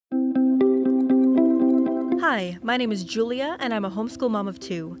Hi, my name is Julia and I'm a homeschool mom of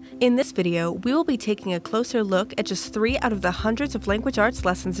 2. In this video, we will be taking a closer look at just 3 out of the hundreds of language arts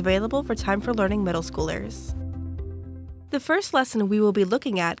lessons available for Time4Learning middle schoolers. The first lesson we will be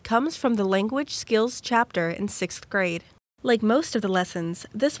looking at comes from the Language Skills chapter in 6th grade. Like most of the lessons,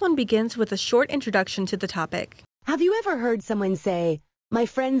 this one begins with a short introduction to the topic. Have you ever heard someone say, "My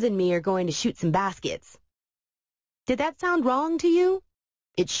friends and me are going to shoot some baskets"? Did that sound wrong to you?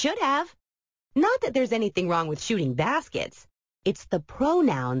 It should have. Not that there's anything wrong with shooting baskets. It's the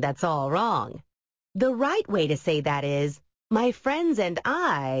pronoun that's all wrong. The right way to say that is, "My friends and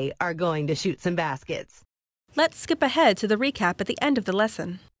I are going to shoot some baskets." Let's skip ahead to the recap at the end of the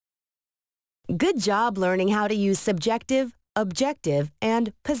lesson. Good job learning how to use subjective, objective,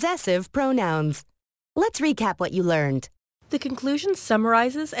 and possessive pronouns. Let's recap what you learned. The conclusion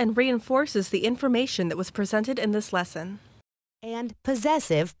summarizes and reinforces the information that was presented in this lesson. And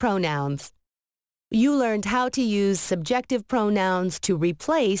possessive pronouns. You learned how to use subjective pronouns to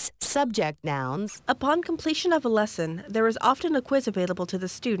replace subject nouns. Upon completion of a lesson, there is often a quiz available to the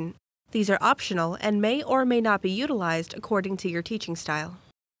student. These are optional and may or may not be utilized according to your teaching style.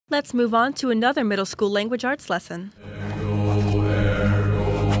 Let's move on to another middle school language arts lesson.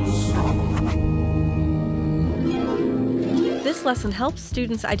 This lesson helps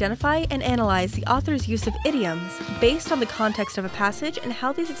students identify and analyze the author's use of idioms based on the context of a passage and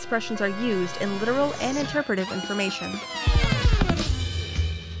how these expressions are used in literal and interpretive information.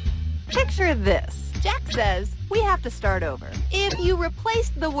 Picture this. Jack says, "We have to start over." If you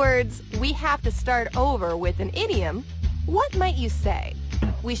replaced the words, "we have to start over" with an idiom, what might you say?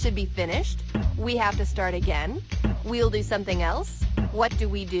 "We should be finished." "We have to start again." "We'll do something else." "What do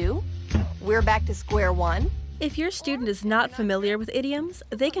we do?" "We're back to square one." If your student is not familiar with idioms,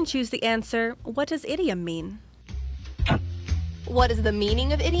 they can choose the answer, "What does idiom mean?" What is the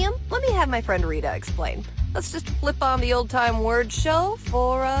meaning of idiom? Let me have my friend Rita explain. Let's just flip on the old-time word show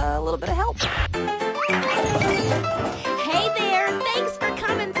for a little bit of help. Hey there! Thanks for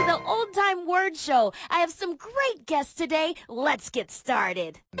coming to the Old Time Word Show. I have some great guests today. Let's get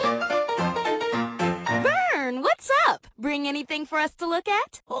started. Vern, what's up? Bring anything for us to look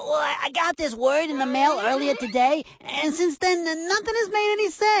at? Well, I got this word in the mail earlier today, and since then, nothing has made any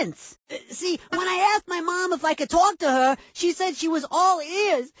sense. See, when I asked my mom if I could talk to her, she said she was all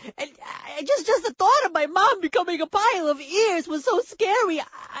ears, and just the thought of my mom becoming a pile of ears was so scary.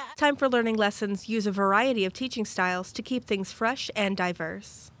 Time4Learning lessons use a variety of teaching styles to keep things fresh and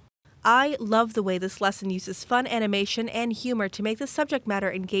diverse. I love the way this lesson uses fun animation and humor to make the subject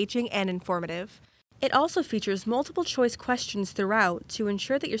matter engaging and informative. It also features multiple choice questions throughout to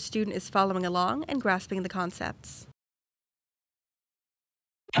ensure that your student is following along and grasping the concepts.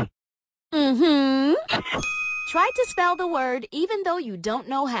 Try to spell the word even though you don't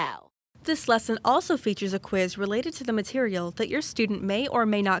know how. This lesson also features a quiz related to the material that your student may or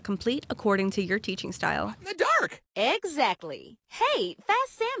may not complete according to your teaching style. In the dark! Exactly. Hey,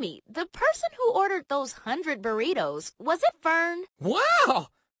 Fast Sammy, the person who ordered those 100 burritos, was it Fern? Wow!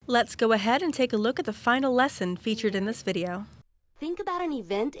 Let's go ahead and take a look at the final lesson featured in this video. Think about an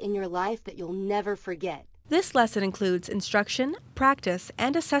event in your life that you'll never forget. This lesson includes instruction, practice,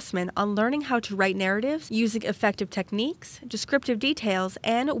 and assessment on learning how to write narratives using effective techniques, descriptive details,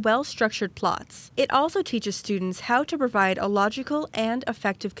 and well-structured plots. It also teaches students how to provide a logical and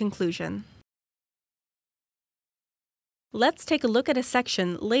effective conclusion. Let's take a look at a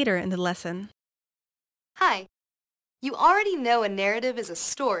section later in the lesson. Hi. You already know a narrative is a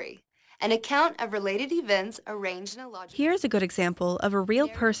story, an account of related events arranged in a logical. Here's a good example of a real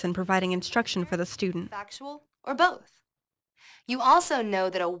person providing instruction for the student. Factual, or both. You also know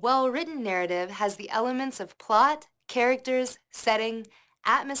that a well-written narrative has the elements of plot, characters, setting,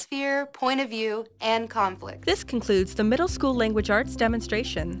 atmosphere, point of view, and conflict. This concludes the middle school language arts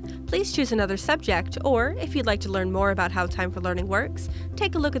demonstration. Please choose another subject, or if you'd like to learn more about how Time4Learning works,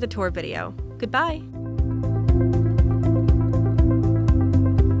 take a look at the tour video. Goodbye!